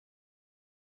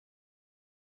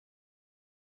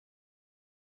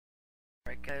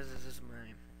Alright guys, this is my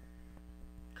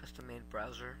custom made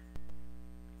browser.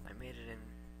 I made it in,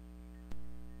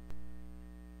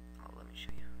 let me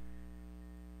show you.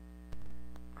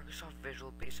 Microsoft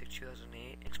Visual Basic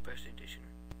 2008 Express Edition.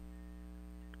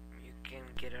 You can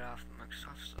get it off the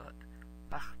Microsoft site.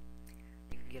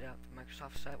 You can get it off the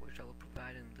Microsoft site, which I will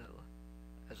provide in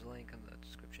as a link in the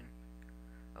description.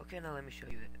 Okay, now let me show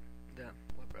you the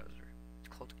web browser. It's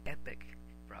called Epic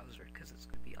Browser because it's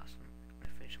gonna be awesome when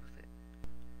I finish with it.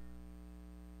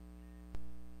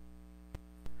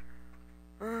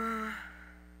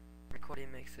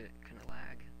 Recording makes it kind of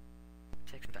lag.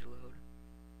 Takes some time to load.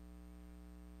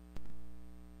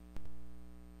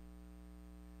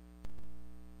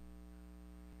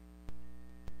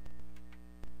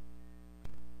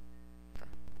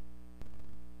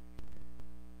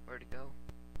 Where'd it go?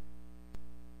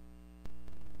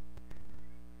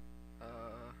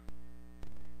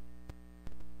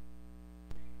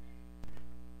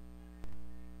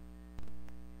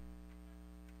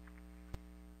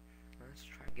 Let's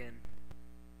try again.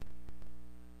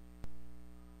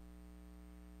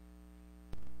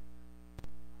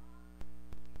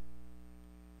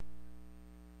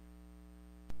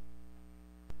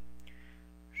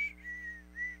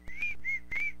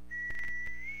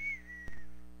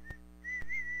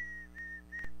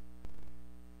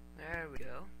 There we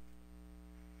go.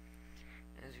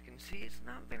 As you can see, it's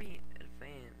not very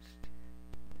advanced.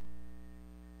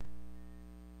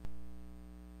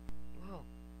 Whoa.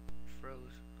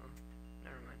 Froze. Oh,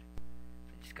 never mind.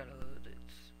 I just gotta load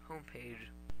its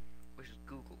homepage, which is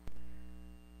Google.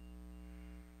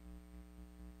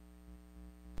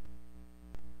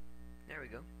 There we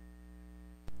go.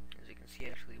 As you can see,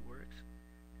 it actually works.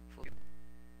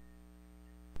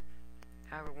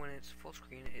 However, when it's full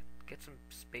screen, it gets some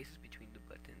spaces between the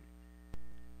buttons.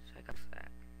 So I got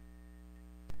that.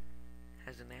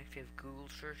 Has an active Google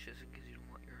search just in case you don't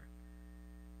want your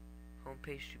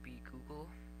homepage to be Google.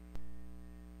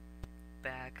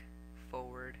 Back,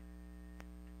 forward,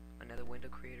 another window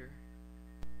creator,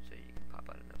 so you can pop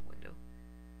out another window.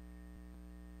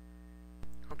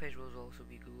 Homepage will also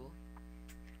be Google.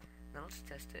 Now let's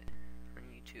test it on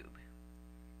YouTube.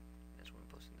 That's where I'm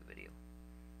posting the video.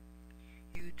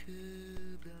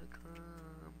 YouTube.com.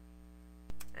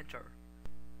 Enter.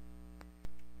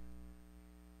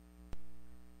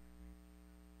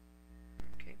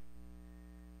 Okay.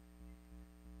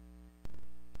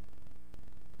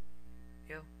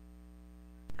 Yo.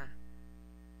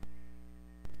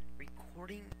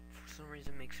 Recording for some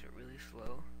reason makes it really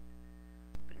slow,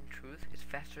 but in truth, it's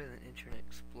faster than Internet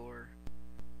Explorer.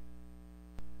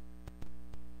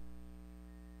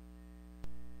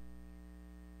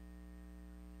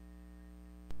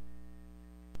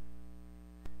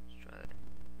 Let's try that.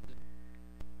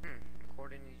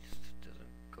 Recording just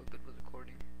doesn't go good with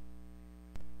recording.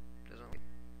 Doesn't.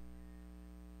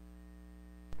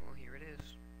 Well, here it is.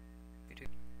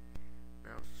 YouTube.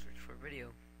 Now let's search for video.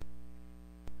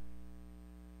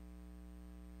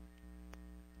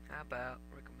 How about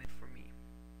recommend for me?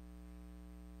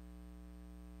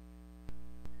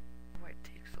 Why it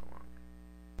takes so long?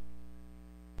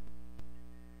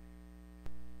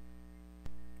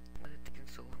 Why is it taking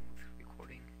so long with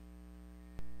recording?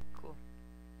 Cool.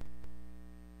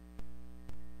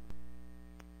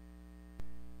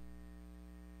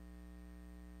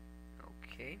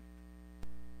 Okay.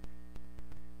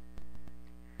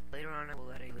 Later on I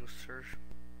will add a little search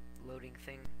loading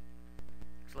thing.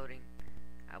 It's loading.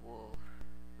 I will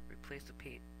replace the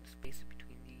spaces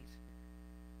between these.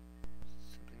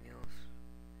 Something else.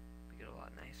 Make it a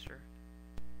lot nicer,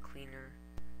 cleaner.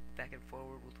 Back and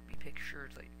forward will be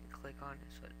pictures that you can click on.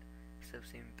 So instead of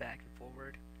saying back and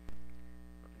forward,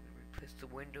 I'm going to replace the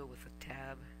window with a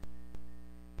tab.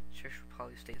 Search will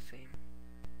probably stay the same.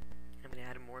 And I'm going to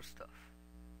add more stuff,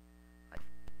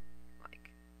 like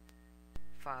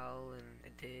file and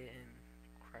edit and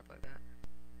crap like that.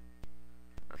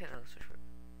 Okay, now let's search for it.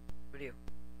 Video.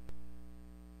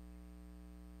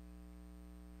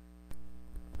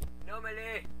 No,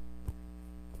 Millie!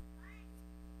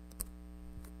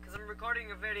 Because I'm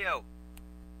recording a video.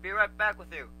 Be right back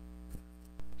with you.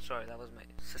 Sorry, that was my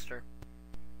sister.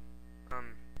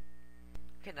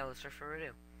 Okay, now let's search for a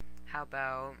video. How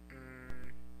about,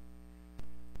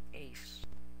 Ace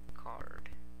card?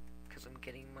 Because I'm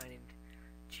getting mine in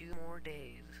 2 more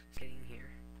days. It's getting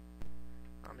here.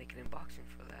 I'll make an unboxing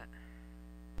for that.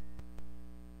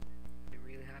 Be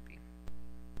really happy.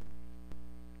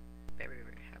 Very,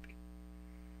 very happy.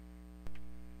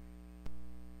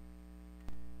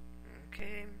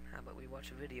 Okay, how about we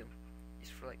watch a video?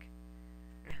 Just for like,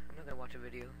 I'm not gonna watch a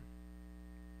video.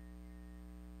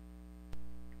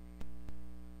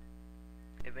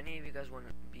 you guys want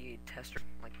to be a tester,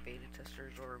 like beta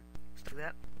testers or stuff like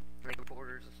that, like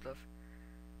reporters and stuff,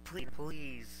 please,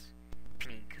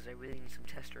 me, because I really need some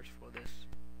testers for this.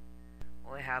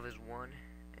 All I have is one,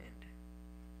 and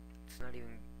it's not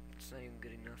even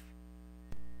good enough.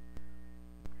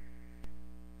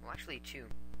 Well, actually, two.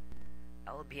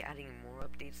 I'll be adding more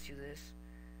updates to this.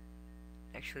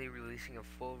 Actually, releasing a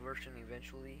full version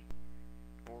eventually.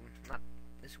 Well, not.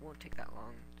 This won't take that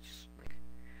long. Just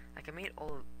like I made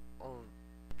all of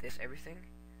this, everything,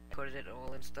 coded it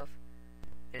all and stuff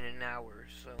in an hour.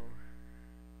 So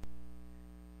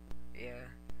yeah,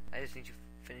 I just need to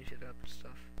finish it up and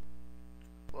stuff.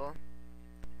 Well,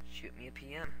 shoot me a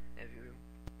PM if you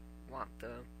want to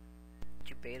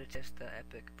beta test the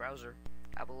Epic browser.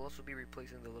 I will also be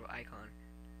replacing the little icon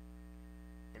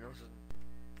and also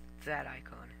that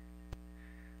icon.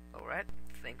 Alright,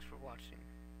 thanks for watching.